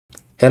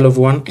Hello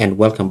everyone and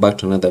welcome back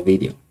to another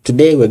video.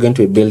 Today we're going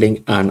to be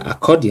building an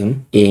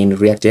accordion in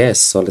reactjs.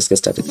 So let's get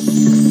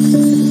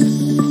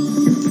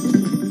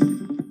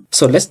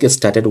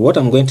started. What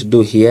I'm going to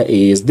do here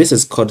is, this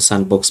is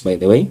codesandbox by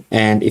the way,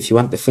 and if you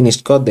want the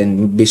finished code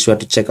then be sure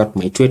to check out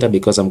my Twitter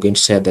because I'm going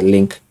to share the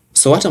link.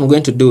 So what I'm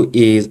going to do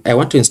is I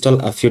want to install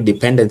a few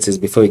dependencies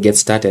before we get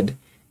started,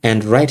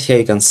 and right here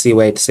you can see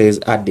where it says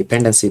add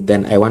dependency.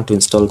 Then I want to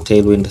install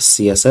Tailwind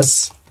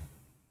CSS,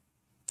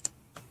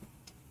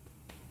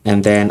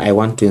 and then I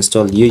want to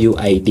install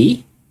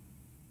UUID,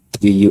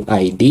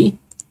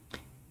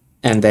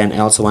 and then I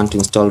also want to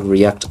install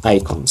React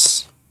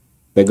icons.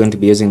 We're going to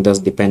be using those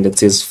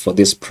dependencies for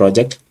this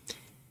project.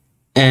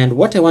 And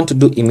what I want to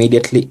do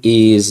immediately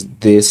is,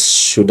 this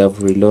should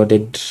have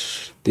reloaded.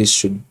 This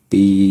should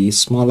be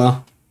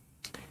smaller.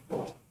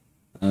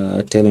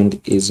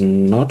 Tailwind is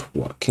not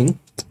working.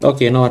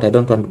 Okay, you know what? I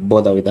don't want to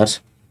bother with that.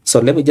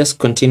 So let me just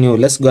continue.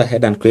 Let's go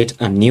ahead and create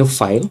a new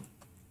file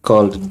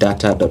called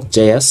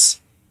data.js.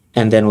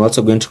 And then we're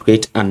also going to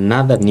create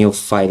another new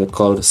file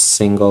called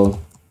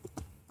single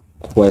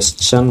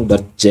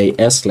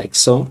question.js, like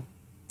so.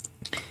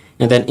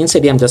 And then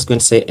inside here, I'm just going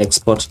to say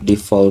export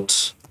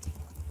default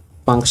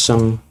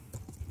function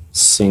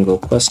single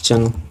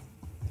question,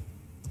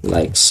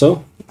 like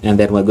so. And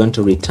then we're going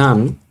to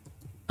return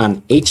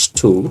an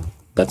h2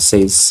 that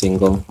says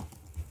single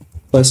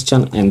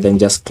question, and then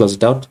just close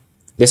it out.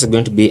 This is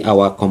going to be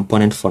our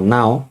component for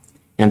now.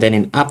 And then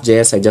in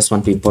app.js, I just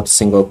want to import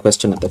single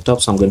question at the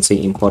top. So I'm going to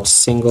say import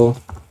single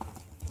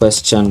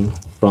question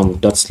from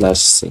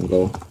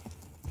 /single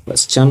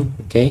question.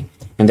 Okay.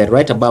 And then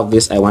right above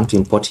this, I want to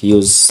import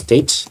use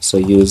state. So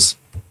use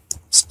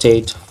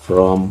state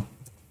from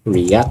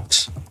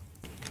React.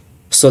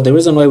 So the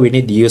reason why we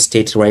need use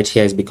state right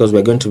here is because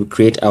we're going to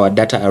create our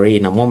data array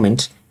in a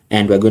moment,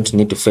 and we're going to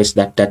need to fetch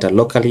that data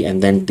locally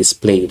and then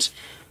display it.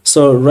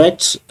 So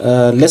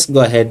let's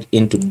go ahead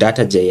into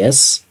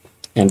data.js.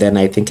 And then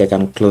I think I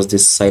can close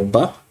this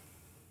sidebar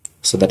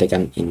so that I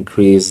can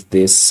increase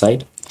this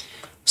side.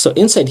 So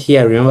inside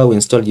here, remember we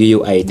installed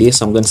UUID.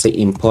 So I'm going to say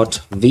import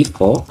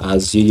v4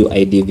 as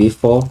UUID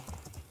v4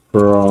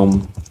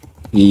 from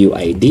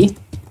UUID.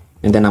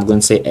 And then I'm going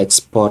to say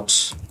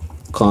export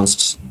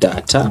const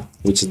data,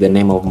 which is the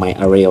name of my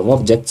array of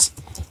objects.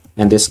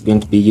 And this is going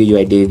to be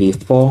UUID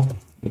v4.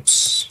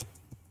 Oops.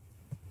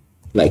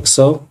 Like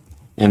so.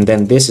 And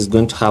then this is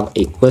going to have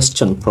a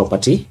question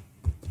property.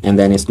 And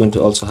then it's going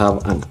to also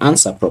have an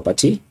answer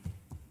property.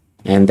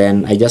 And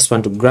then I just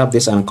want to grab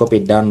this and copy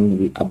it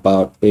down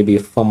about maybe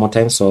 4 more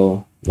times.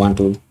 So 1,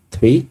 2,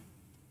 3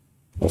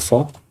 or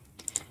 4.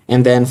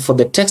 And then for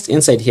the text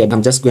inside here,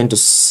 I'm just going to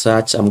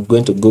search. I'm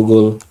going to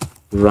Google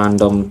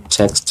random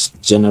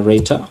text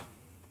generator.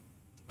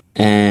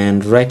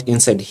 And right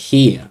inside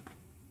here,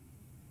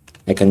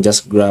 I can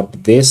just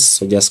grab this.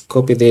 So just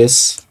copy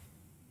this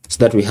so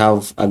that we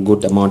have a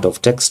good amount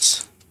of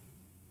text.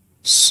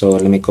 So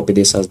let me copy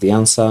this as the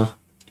answer,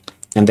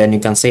 and then you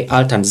can say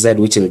Alt and Z,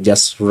 which will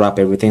just wrap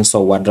everything.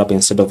 So word wrap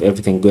instead of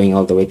everything going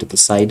all the way to the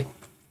side.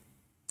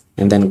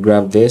 And then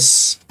grab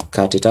this,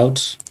 cut it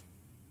out,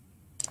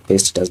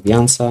 paste it as the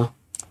answer,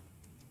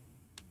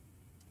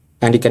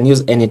 and you can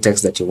use any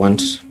text that you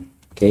want.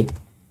 Okay,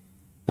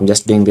 I'm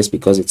just doing this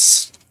because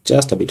it's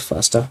just a bit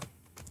faster.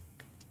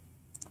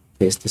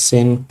 Paste this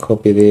in,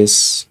 copy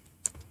this,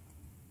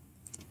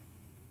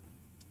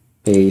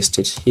 paste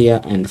it here,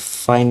 and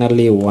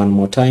finally one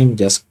more time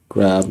just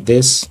grab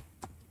this,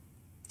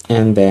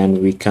 and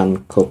then we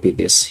can copy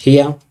this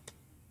here.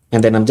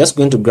 And then I'm just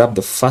going to grab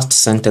the first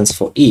sentence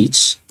for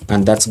each,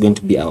 and that's going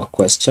to be our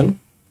question.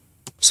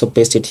 So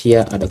paste it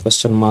here, add a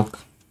question mark,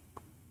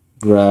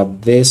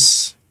 grab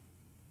this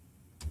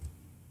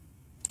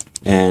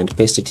and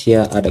paste it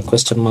here, add a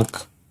question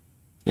mark,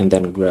 and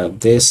then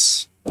grab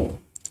this,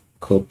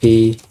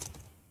 copy,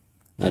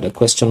 add a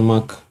question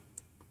mark,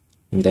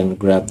 and then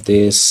grab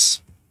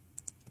this,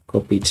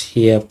 copy it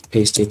here,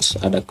 paste it,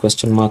 add a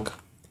question mark,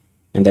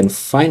 and then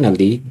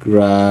finally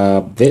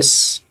grab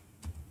this,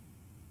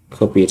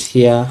 copy it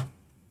here,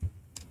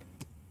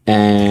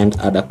 and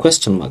add a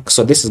question mark.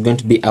 So this is going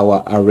to be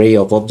our array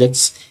of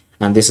objects,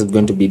 and this is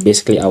going to be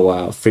basically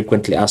our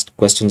frequently asked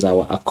questions,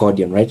 our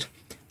accordion, right?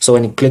 So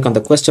when you click on the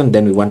question,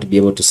 then we want to be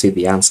able to see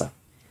the answer.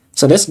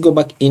 So let's go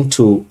back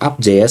into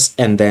app.js,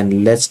 and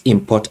then let's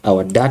import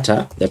our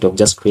data that we've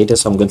just created.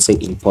 So I'm going to say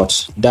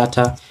import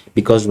data,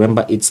 because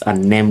remember it's a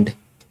named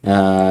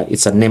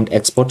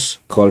export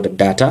called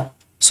data.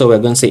 So we're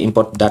going to say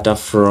import data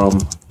from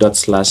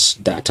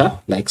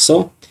 /data, like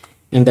so.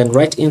 And then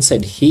right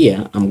inside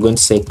here, I'm going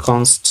to say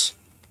const,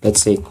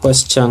 let's say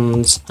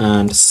questions,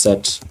 and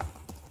set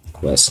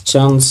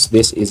questions.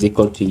 This is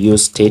equal to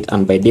use state,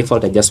 and by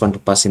default I just want to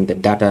pass in the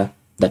data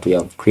that we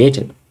have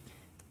created.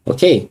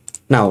 Okay.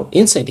 Now,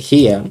 inside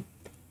here,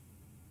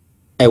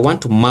 I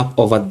want to map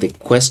over the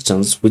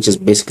questions, which is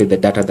basically the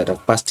data that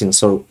I've passed in.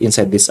 So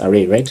inside this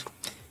array, right?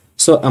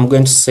 So I'm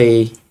going to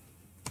say,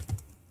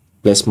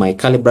 place my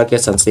curly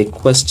brackets and say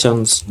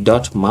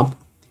questions.map.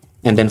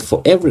 And then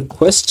for every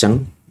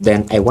question,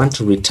 then I want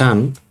to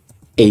return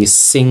a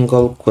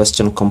single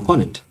question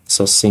component.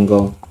 So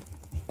single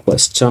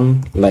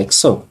question like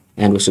so,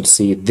 and we should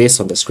see this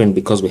on the screen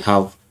because we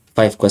have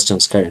 5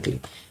 questions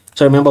currently.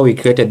 So remember, we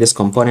created this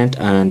component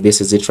and this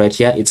is it right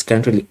here. It's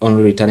currently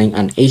only returning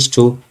an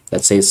h2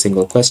 that says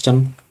single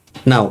question.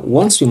 Now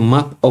once we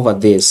map over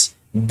this,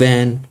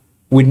 then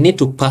we need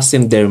to pass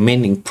in the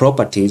remaining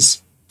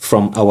properties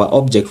from our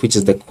object, which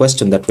is the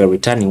question that we're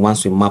returning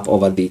once we map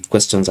over the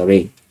questions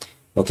array.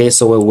 Okay,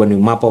 so when we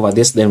map over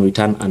this, then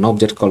return an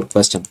object called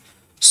question.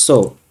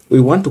 So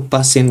we want to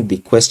pass in the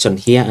question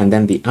here and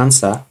then the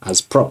answer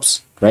as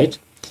props, right?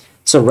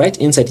 So right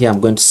inside here,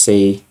 I'm going to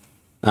say,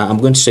 I'm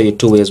going to show you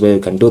 2 ways where you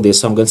can do this.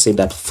 So I'm going to say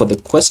that for the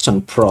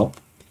question prop,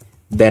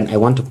 then I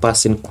want to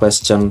pass in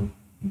question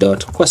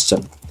dot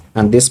question.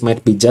 And this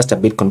might be just a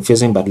bit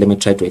confusing, but let me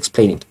try to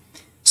explain it.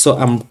 So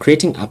I'm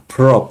creating a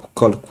prop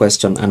called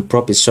question, and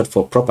prop is short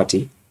for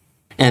property.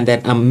 And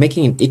then I'm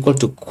making it equal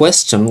to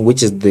question,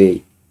 which is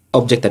the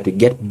object that we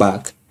get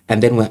back.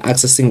 And then we're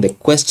accessing the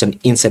question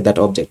inside that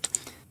object.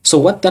 So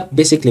what that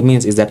basically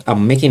means is that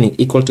I'm making it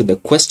equal to the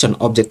question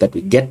object that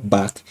we get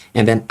back,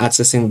 and then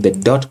accessing the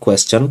dot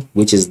question,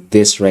 which is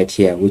this right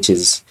here, which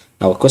is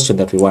our question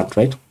that we want,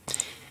 right?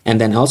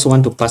 And then I also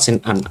want to pass in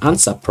an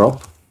answer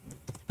prop,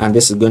 and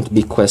this is going to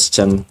be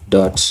question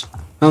dot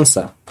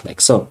answer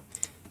like so.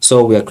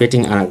 So we are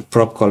creating a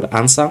prop called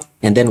answer,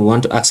 and then we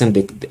want to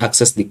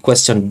access the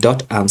question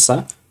dot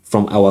answer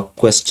from our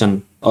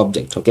question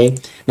object. Okay,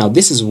 now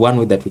this is one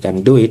way that we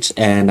can do it,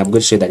 and I'm going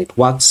to show you that it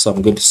works. So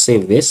I'm going to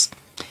save this.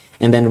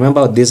 And then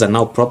remember, these are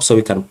now props, so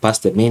we can pass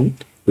them in.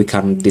 We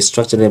can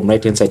destructure them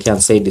right inside here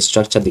and say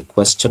destructure the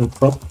question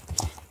prop,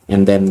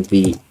 and then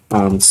the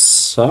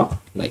answer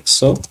like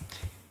so.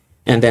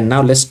 And then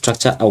now let's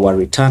structure our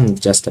return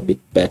just a bit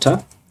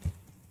better,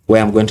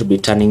 where I'm going to be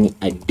returning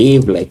a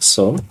div like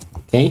so.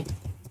 Okay,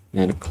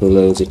 and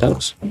close it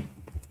out.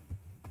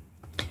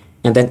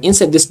 And then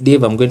inside this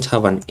div, I'm going to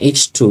have an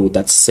h2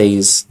 that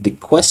says the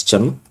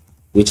question,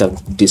 which I've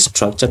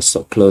destructured.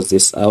 So close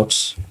this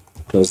out.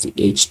 Close the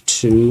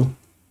h2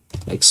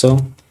 like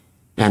so,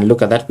 and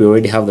look at that, we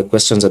already have the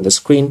questions on the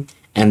screen.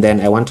 And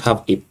then I want to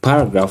have a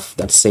paragraph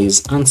that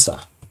says answer,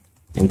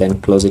 and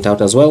then close it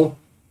out as well,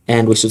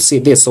 and we should see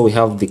this. So we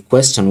have the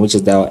question, which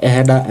is our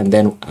header, and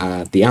then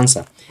the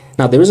answer.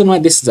 Now the reason why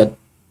this is that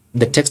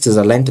the text is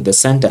aligned to the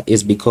center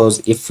is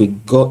because if we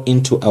go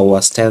into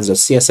our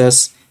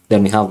styles.css,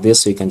 then we have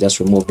this, so you can just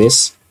remove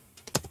this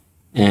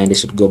and it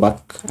should go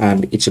back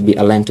and it should be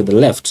aligned to the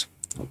left.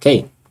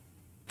 Okay,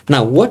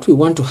 now what we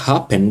want to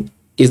happen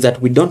is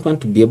that we don't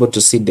want to be able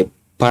to see the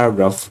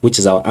paragraph, which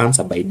is our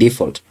answer by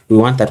default. We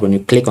want that when you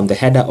click on the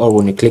header or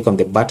when you click on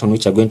the button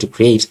which are going to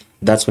create,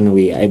 that's when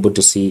we are able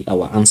to see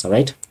our answer,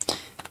 right?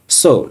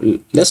 So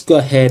let's go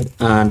ahead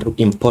and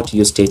import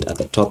use state at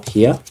the top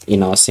here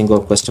in our single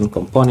question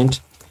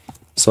component.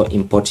 So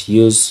import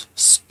use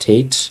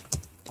state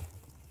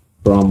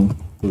from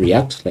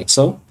React like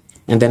so,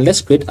 and then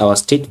let's create our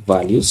state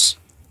values.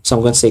 So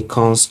I'm going to say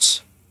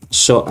const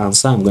show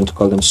answer. I'm going to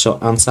call them show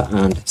answer,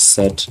 and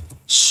set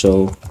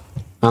show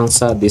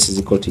answer. This is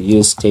equal to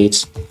use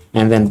state,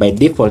 and then by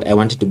default I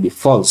want it to be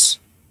false,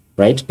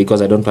 right?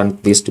 Because I don't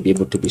want this to be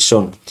able to be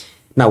shown.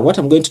 Now what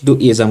I'm going to do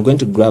is I'm going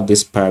to grab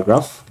this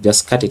paragraph,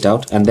 just cut it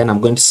out, and then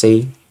I'm going to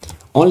say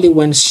only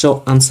when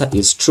show answer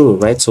is true,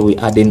 right? So we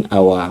add in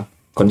our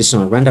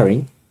conditional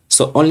rendering.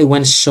 So only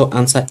when show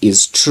answer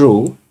is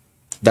true,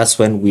 that's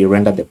when we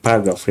render the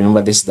paragraph.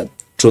 Remember, this is the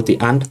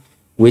truthy and,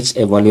 which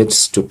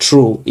evaluates to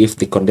true if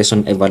the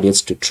condition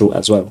evaluates to true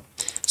as well.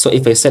 So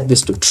if I set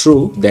this to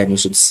true, then you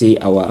should see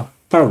our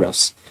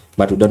paragraphs,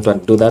 but we don't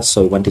want to do that,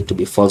 so we want it to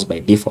be false by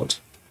default.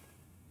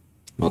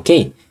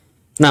 Okay,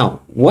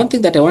 now one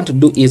thing that I want to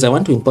do is I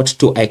want to import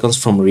 2 icons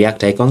from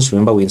React Icons.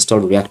 Remember, we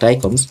installed React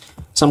Icons,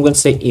 so I'm going to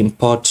say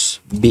import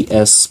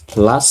bs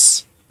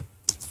plus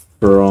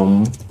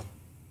from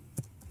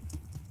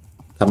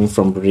coming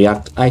from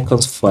React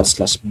Icons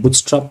 /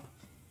 bootstrap,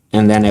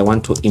 and then I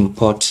want to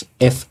import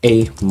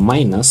fa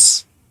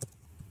minus,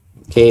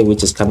 okay,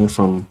 which is coming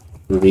from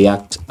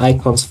React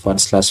Icons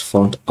 /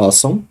 font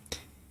awesome.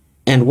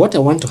 And what I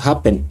want to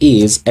happen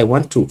is I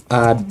want to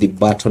add the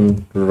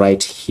button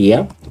right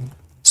here.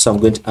 So I'm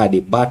going to add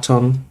a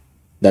button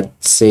that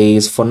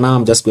says, for now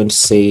I'm just going to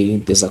say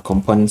there's a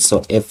component, so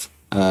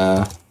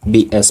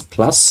bs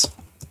plus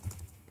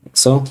like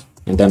so,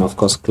 and then of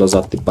course close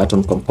out the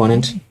button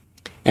component,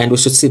 and we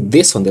should see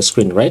this on the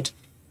screen, right?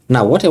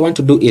 Now what I want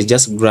to do is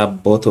just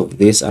grab both of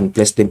these and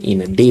place them in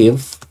a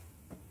div.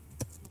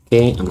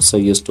 Okay, I'm so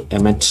used to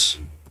Emmet.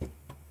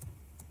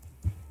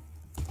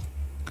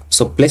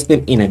 So place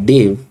them in a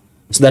div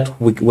so that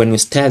when we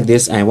style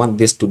this, I want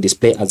this to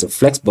display as a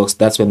flexbox,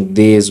 that's when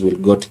these will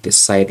go to the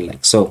side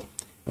like so.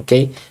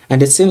 Okay,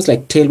 and it seems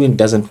like Tailwind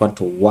doesn't want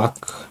to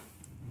work.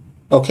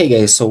 Okay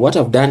guys, so what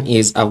I've done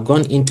is I've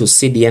gone into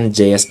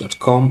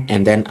cdnjs.com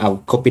and then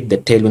I've copied the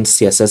Tailwind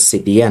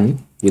CSS CDN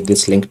with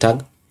this link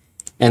tag,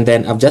 and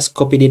then I've just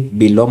copied it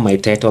below my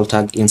title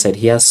tag inside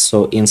here.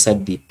 So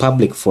inside the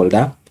public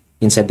folder,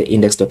 inside the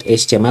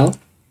index.html,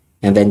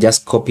 and then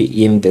just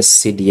copy in the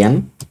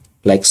CDN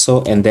like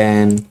so, and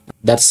then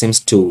that seems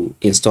to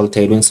install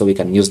Tailwind, so we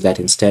can use that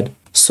instead.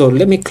 So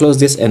let me close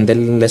this, and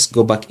then let's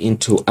go back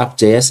into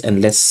app.js,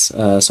 and let's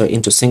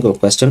into single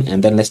question,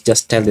 and then let's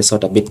just tell this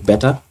out a bit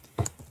better.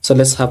 So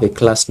let's have a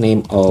class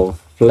name of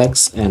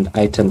flex and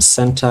item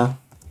center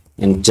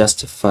and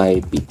justify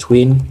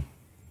between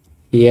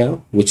here,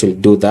 which will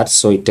do that,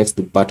 so it takes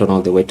the button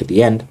all the way to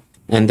the end.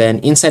 And then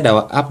inside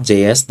our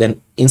app.js,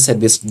 then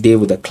inside this div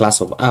with the class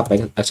of app,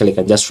 I actually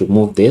can just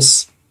remove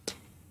this,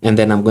 and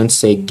then I'm going to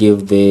say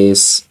give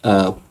this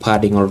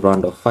padding all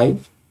around of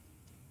 5.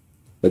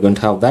 We're going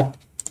to have that.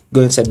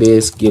 Go inside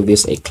this, give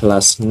this a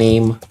class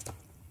name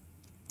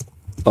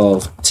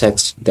of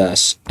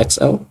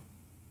text-xl,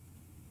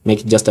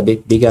 make it just a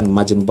bit bigger and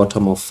margin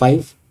bottom of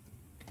 5,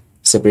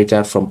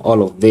 separated from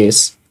all of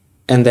this.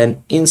 And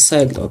then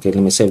inside, okay,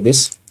 let me save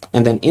this,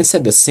 and then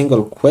inside the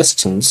single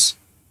questions,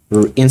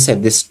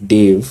 inside this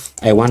div,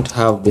 I want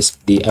this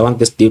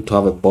div to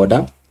have a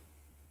border.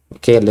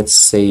 Okay, let's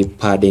say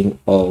padding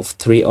of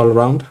 3 all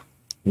around.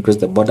 Increase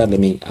the border. Let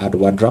me add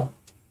one drop.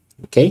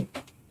 Okay,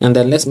 and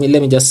then let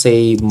me just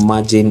say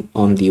margin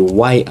on the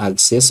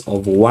y-axis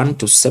of 1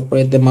 to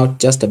separate them out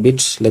just a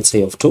bit. Let's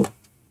say of 2.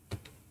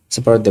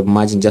 Separate the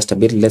margin just a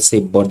bit. Let's say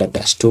border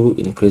dash 2.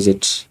 Increase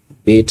it a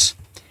bit,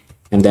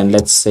 and then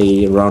let's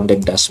say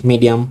rounded dash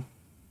medium.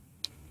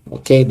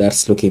 Okay,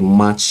 that's looking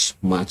much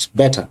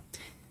better.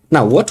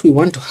 Now what we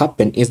want to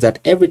happen is that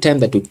every time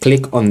that we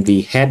click on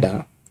the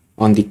header,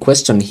 on the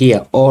question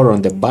here, or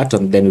on the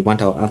button, then we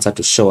want our answer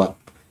to show up.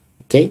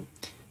 Okay,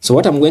 so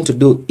what I'm going to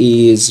do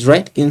is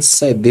right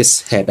inside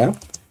this header,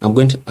 I'm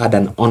going to add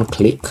an on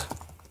click.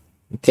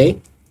 Okay,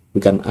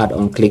 we can add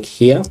on click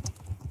here,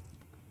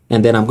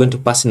 and then I'm going to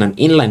pass in an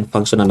inline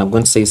function, and I'm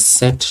going to say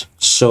set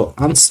show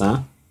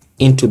answer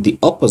into the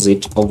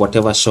opposite of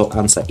whatever show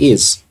answer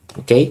is.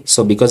 Okay,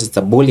 so because it's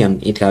a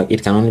boolean,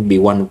 it can only be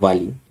one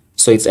value.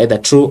 So it's either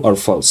true or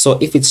false. So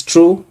if it's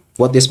true,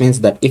 what this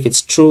means that if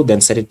it's true,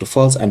 then set it to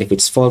false, and if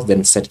it's false,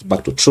 then set it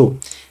back to true.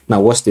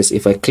 Now watch this.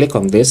 If I click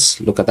on this,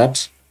 look at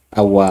that,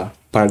 our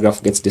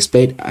paragraph gets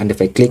displayed, and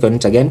if I click on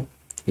it again,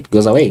 it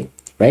goes away,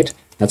 right?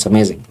 That's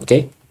amazing.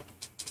 Okay,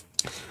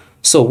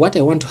 so what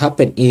I want to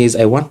happen is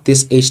I want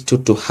this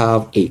h2 to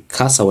have a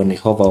cursor when I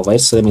hover over it.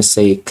 So let me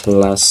say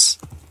class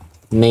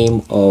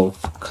name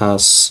of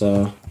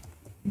cursor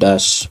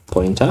dash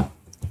pointer.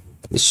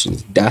 This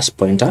is dash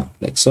pointer,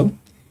 like so.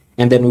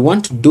 And then we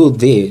want to do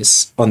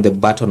this on the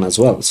button as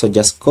well. So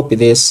just copy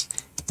this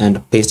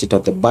and paste it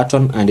on the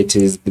button, and it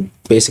is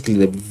basically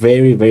the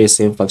very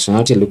same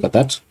functionality. Look at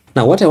that.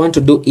 Now what I want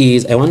to do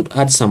is I want to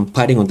add some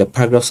padding on the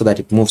paragraph so that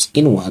it moves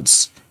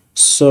inwards.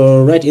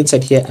 So right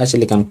inside here,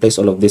 actually I can place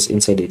all of this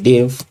inside a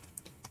div.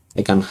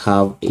 I can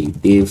have a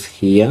div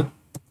here,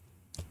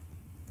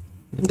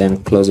 and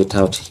then close it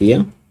out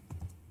here,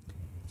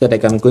 so that I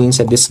can go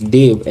inside this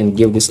div and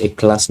give this a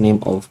class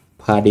name of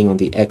padding on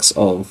the x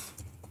of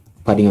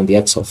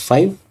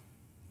 5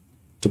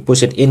 to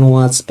push it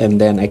inwards.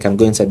 And then I can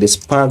go inside this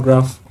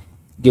paragraph,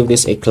 give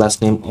this a class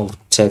name of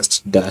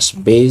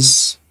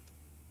text-base,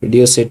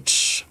 reduce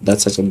it.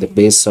 That's actually the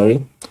base,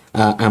 sorry.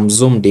 I'm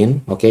zoomed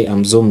in. Okay,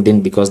 I'm zoomed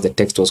in because the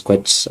text was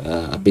quite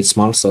a bit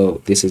small,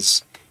 so this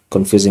is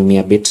confusing me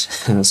a bit.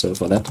 Sorry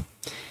for that.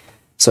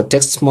 So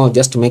text small,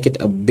 just to make it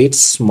a bit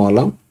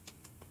smaller.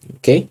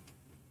 Okay,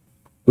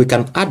 we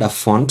can add a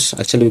font.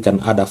 Actually, we can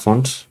add a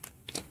font,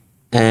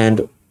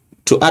 and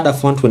to add a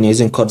font when you're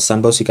using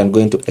codesandbox, you can go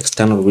into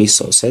external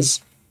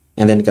resources,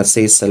 and then you can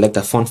say select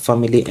a font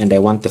family, and I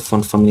want the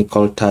font family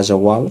called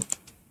Tajawal.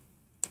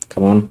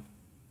 Come on,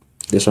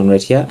 this one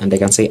right here, and I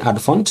can say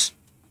add font,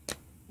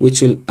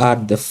 which will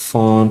add the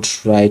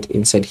font right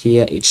inside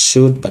here. It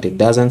should, but it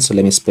doesn't, so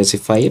let me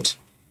specify it.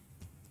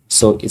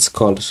 So it's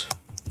called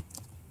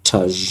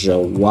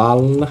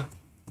Tajawal,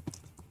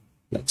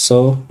 like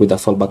so, with a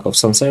fallback of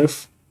sans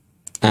serif.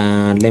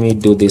 And let me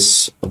do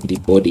this on the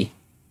body.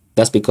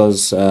 That's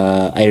because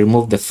I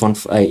removed the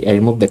font, I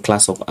removed the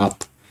class of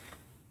app,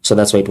 so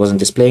that's why it wasn't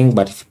displaying.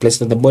 But if you place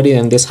it in the body,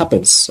 then this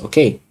happens.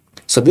 Okay,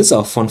 so this is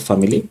our font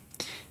family.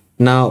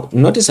 Now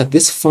notice that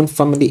this font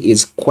family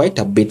is quite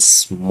a bit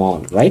small,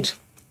 right?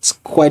 It's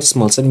quite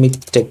small. So let me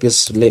take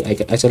this. I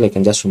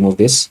can just remove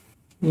this,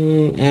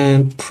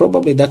 and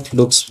probably that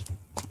looks.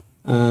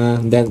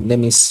 Then let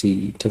me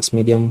see, text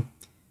medium.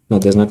 No,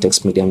 there's not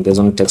text medium. There's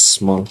only text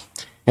small.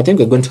 I think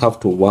we're going to have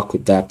to work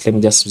with that. Let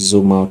me just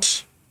zoom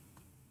out.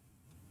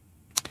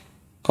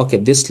 Okay,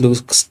 this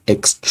looks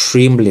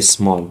extremely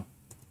small.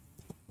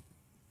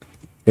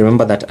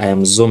 Remember that I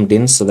am zoomed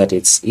in so that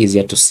it's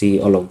easier to see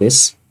all of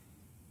this.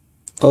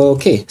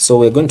 Okay, so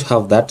we're going to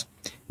have that.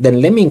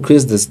 Then let me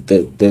increase this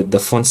the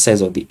font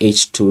size of the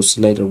h2.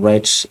 So let it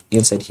right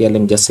inside here.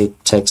 Let me just say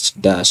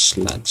text dash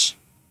large.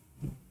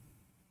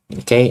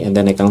 Okay, and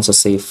then I can also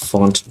say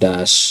font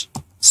dash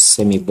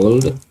semi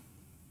bold,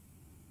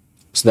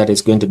 so that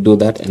it's going to do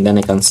that. And then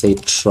I can say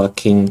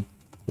tracking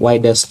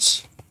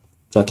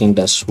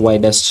dash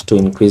widest to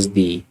increase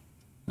the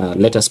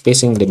letter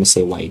spacing. Let me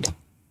say wide.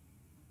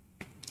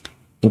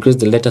 Increase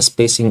the letter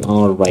spacing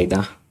or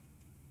wider.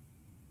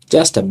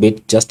 just a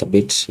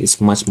bit,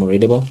 it's much more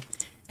readable.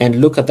 And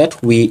look at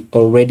that, we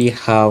already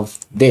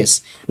have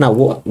this. Now,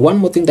 one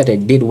more thing that I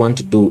did want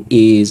to do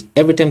is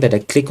every time that I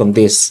click on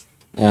this,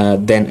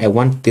 then I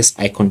want this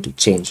icon to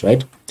change,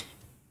 right?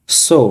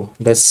 So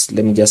let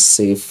me just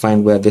say,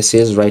 find where this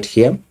is right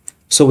here.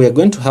 So we are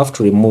going to have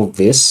to remove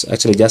this,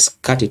 actually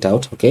just cut it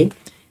out, okay?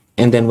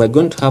 And then we're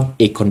going to have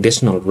a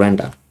conditional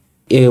render.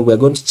 We're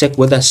going to check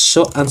whether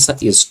show answer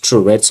is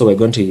true, right? So we're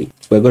going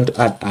to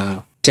add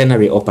a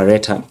ternary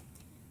operator.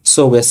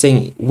 So we're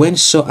saying when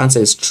show answer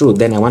is true,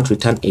 then I want to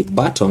return a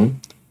button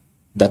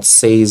that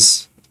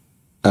says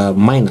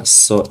minus.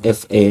 So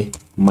FA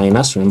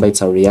minus, remember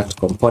it's a React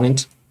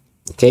component,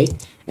 okay?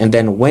 And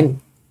then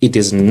when it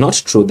is not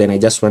true, then I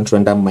just want to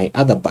render my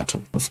other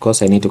button. Of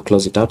course, I need to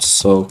close it out,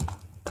 so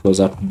close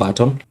out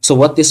button. So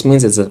what this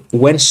means is that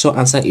when show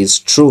answer is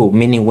true,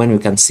 meaning when we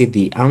can see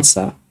the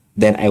answer,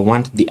 then I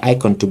want the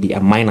icon to be a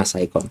minus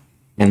icon.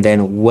 And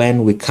then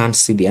when we can't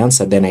see the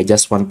answer, then I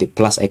just want the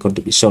plus icon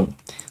to be shown.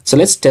 So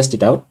let's test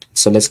it out.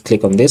 So let's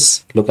click on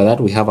this. Look at that,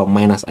 we have a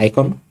minus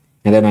icon.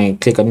 And then I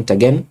click on it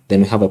again,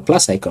 then we have a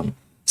plus icon.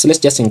 So let's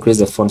just increase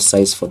the font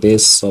size for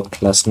this. So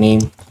class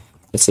name,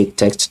 let's say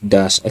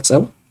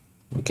text-xl.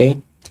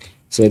 Okay,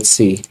 so let's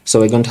see.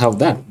 So we're going to have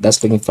that.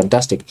 That's looking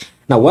fantastic.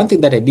 Now, one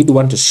thing that I did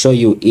want to show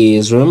you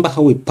is, remember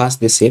how we passed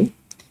this in?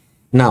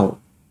 Now,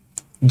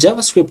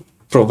 JavaScript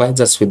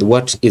provides us with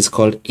what is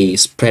called a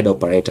spread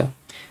operator.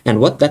 And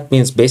what that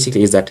means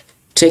basically is that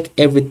take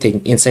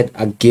everything inside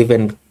a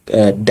given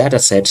data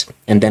set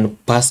and then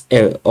pass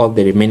all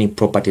the remaining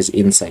properties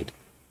inside.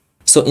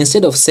 So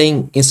instead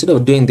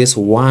of doing this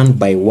one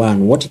by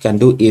one, what you can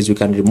do is you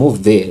can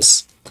remove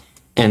this,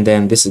 and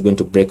then this is going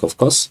to break, of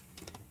course.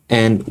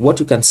 And what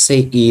you can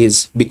say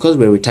is, because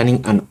we're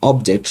returning an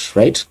object,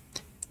 right?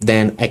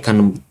 Then I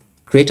can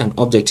create an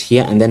object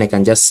here, and then I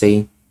can just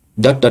say ...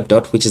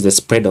 which is the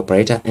spread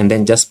operator, and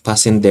then just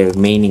pass in the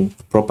remaining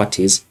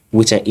properties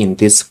which are in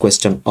this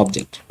question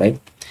object, right?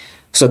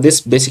 So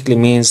this basically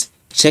means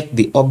check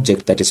the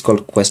object that is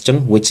called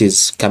question, which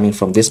is coming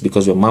from this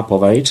because we map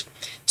over it.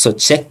 So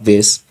check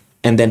this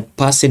and then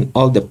pass in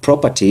all the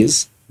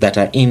properties that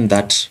are in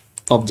that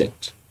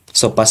object.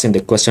 So pass in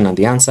the question and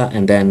the answer,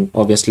 and then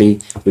obviously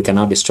we can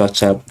now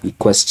destructure the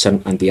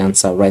question and the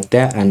answer right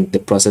there, and the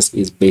process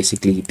is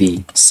basically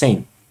the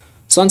same.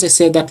 So once I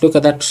say that, look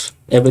at that,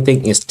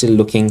 everything is still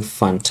looking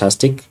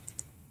fantastic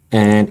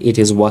and it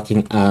is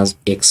working as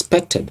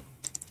expected.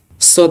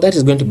 So that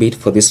is going to be it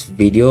for this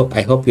video.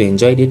 I hope you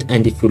enjoyed it,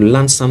 and if you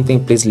learned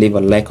something, please leave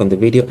a like on the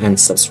video and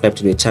subscribe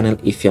to the channel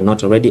if you're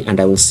not already, and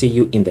I will see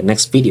you in the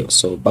next video.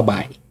 So bye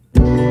bye.